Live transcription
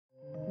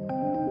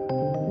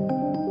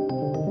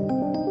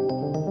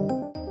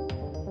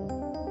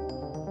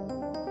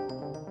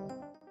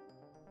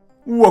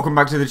Welcome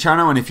back to the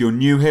channel, and if you're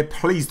new here,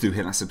 please do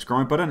hit that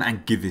subscribe button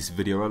and give this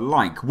video a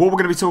like. What we're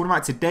going to be talking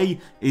about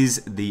today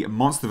is the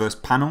Monsterverse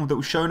panel that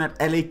was shown at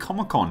LA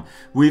Comic-Con.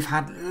 We've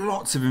had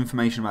lots of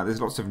information about this,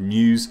 lots of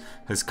news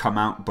has come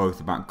out both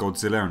about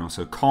Godzilla and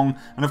also Kong,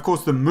 and of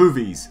course the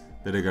movies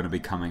that are going to be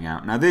coming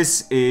out. Now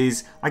this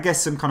is, I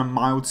guess, some kind of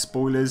mild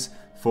spoilers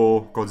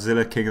for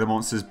Godzilla King of the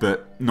Monsters,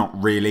 but not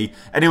really.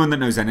 Anyone that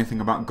knows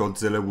anything about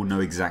Godzilla will know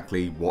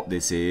exactly what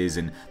this is,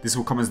 and this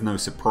will come as no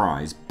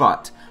surprise.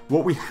 But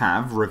what we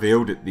have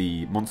revealed at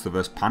the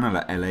Monsterverse panel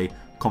at LA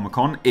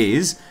Comic-Con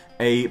is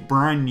a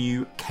brand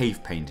new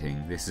cave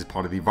painting. This is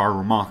part of the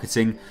viral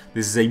marketing.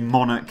 This is a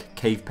monarch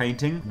cave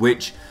painting,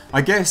 which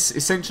I guess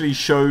essentially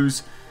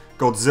shows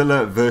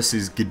Godzilla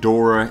versus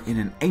Ghidorah in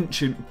an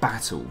ancient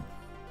battle.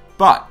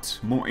 But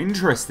more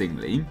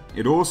interestingly,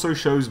 it also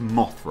shows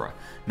Mothra.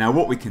 Now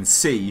what we can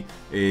see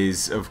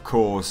is, of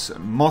course,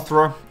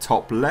 Mothra,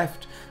 top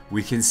left.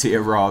 We can see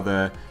a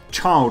rather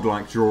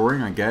childlike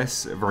drawing, I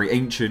guess, a very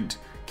ancient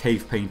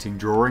cave painting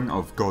drawing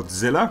of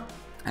Godzilla.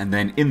 And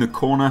then in the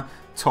corner,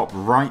 top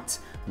right,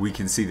 we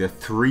can see the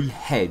three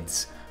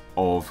heads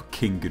of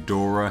King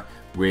Ghidorah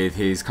with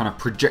his kind of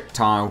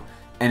projectile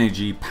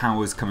energy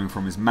powers coming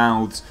from his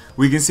mouths.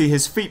 We can see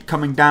his feet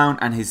coming down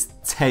and his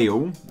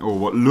tail, or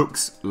what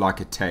looks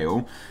like a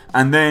tail.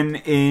 And then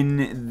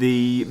in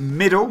the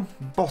middle,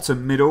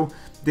 bottom middle,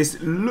 this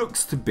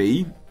looks to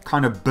be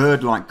kind of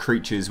bird-like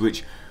creatures,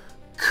 which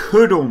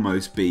could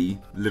almost be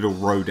little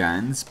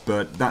Rodans,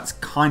 but that's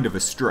kind of a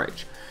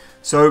stretch.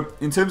 So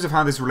in terms of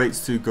how this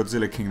relates to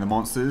Godzilla King of the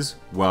Monsters,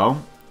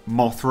 well,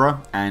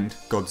 Mothra and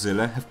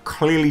Godzilla have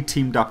clearly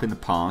teamed up in the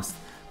past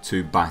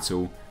to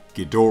battle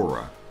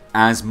Ghidorah.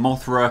 As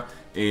Mothra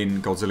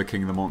in Godzilla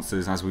King of the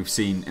Monsters, as we've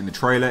seen in the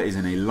trailer, is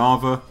in a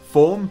lava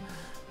form,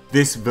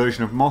 this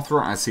version of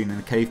Mothra, as seen in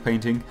the cave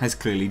painting, has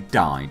clearly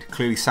died,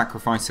 clearly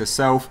sacrificed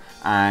herself,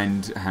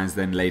 and has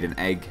then laid an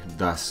egg,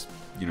 thus,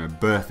 you know,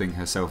 birthing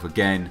herself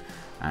again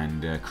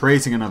and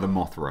creating another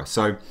Mothra.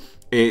 So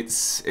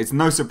it's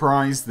no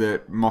surprise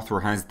that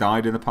Mothra has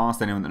died in the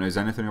past. Anyone that knows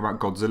anything about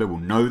Godzilla will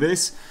know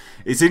this.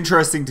 It's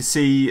interesting to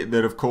see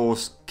that, of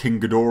course, King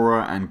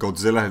Ghidorah and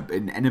Godzilla have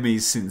been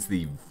enemies since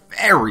the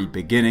very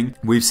beginning.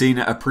 We've seen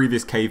a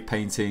previous cave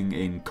painting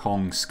in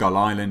Kong Skull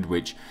Island,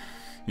 which,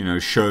 you know,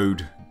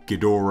 showed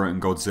Ghidorah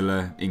and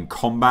Godzilla in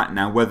combat.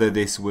 Now, whether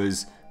this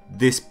was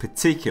this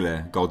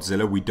particular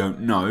Godzilla, we don't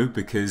know,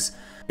 because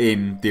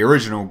in the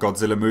original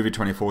Godzilla movie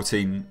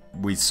 2014,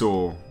 we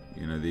saw,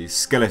 you know, the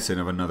skeleton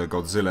of another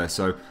Godzilla.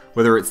 So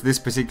whether it's this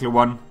particular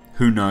one,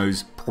 who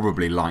knows?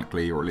 Probably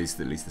likely, or at least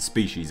the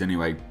species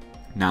anyway.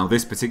 Now,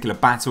 this particular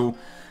battle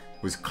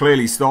was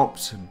clearly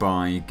stopped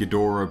by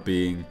Ghidorah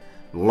being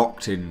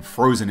locked in,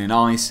 frozen in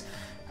ice.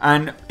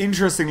 And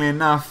interestingly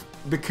enough,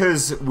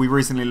 because we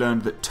recently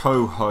learned that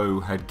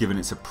Toho had given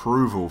its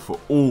approval for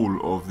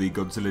all of the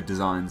Godzilla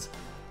designs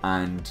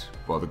and,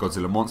 well, the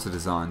Godzilla monster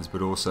designs,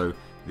 but also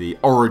the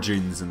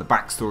origins and the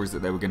backstories that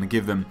they were going to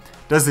give them,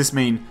 does this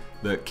mean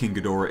that King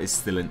Ghidorah is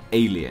still an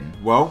alien?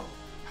 Well,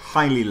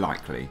 highly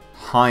likely.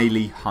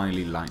 Highly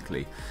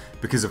likely.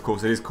 Because, of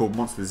course, it is called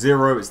Monster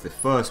Zero. It's the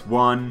first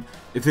one.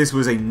 If this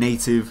was a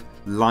native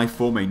life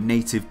form, a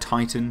native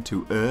titan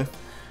to Earth,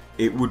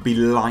 it would be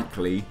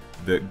likely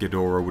that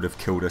Ghidorah would have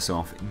killed us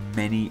off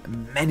many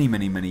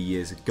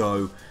years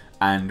ago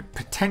and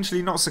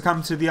potentially not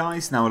succumbed to the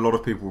ice. Now, a lot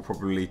of people will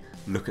probably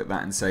look at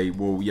that and say,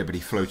 well, yeah, but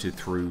he floated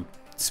through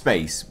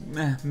space.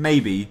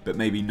 Maybe, but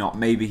maybe not.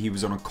 Maybe he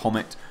was on a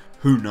comet,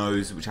 who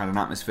knows, which had an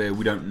atmosphere,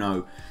 we don't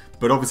know.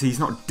 But obviously he's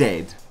not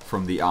dead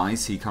from the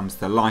ice, he comes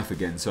to life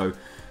again, so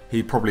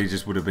he probably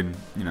just would have been,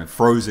 you know,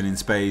 frozen in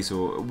space,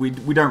 or we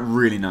don't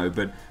really know.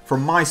 But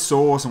from my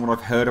source and what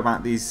I've heard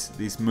about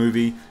this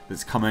movie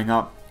that's coming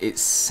up, it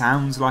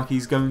sounds like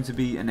he's going to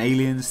be an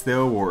alien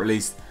still, or at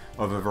least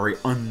of a very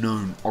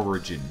unknown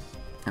origin.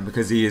 And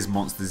because he is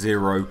Monster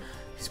Zero,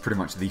 he's pretty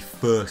much the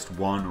first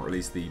one, or at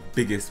least the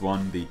biggest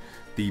one, the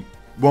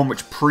one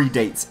which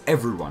predates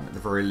everyone at the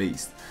very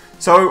least.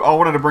 So I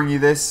wanted to bring you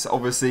this.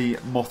 Obviously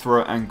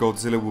Mothra and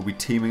Godzilla will be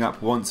teaming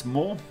up once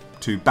more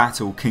to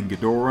battle King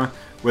Ghidorah.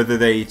 Whether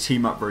they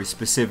team up very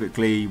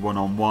specifically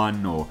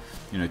one-on-one or,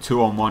 you know,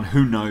 two-on-one,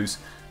 who knows,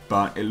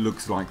 but it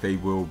looks like they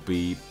will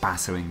be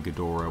battling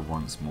Ghidorah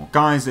once more.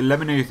 Guys, let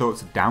me know your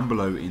thoughts down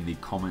below in the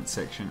comments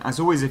section. As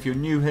always, if you're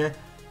new here,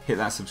 hit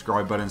that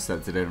subscribe button, stay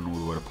up to date on all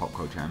the world of pop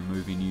culture and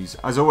movie news.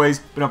 As always,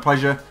 been a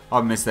pleasure.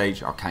 I'm Mr.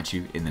 H. I'll catch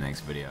you in the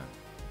next video.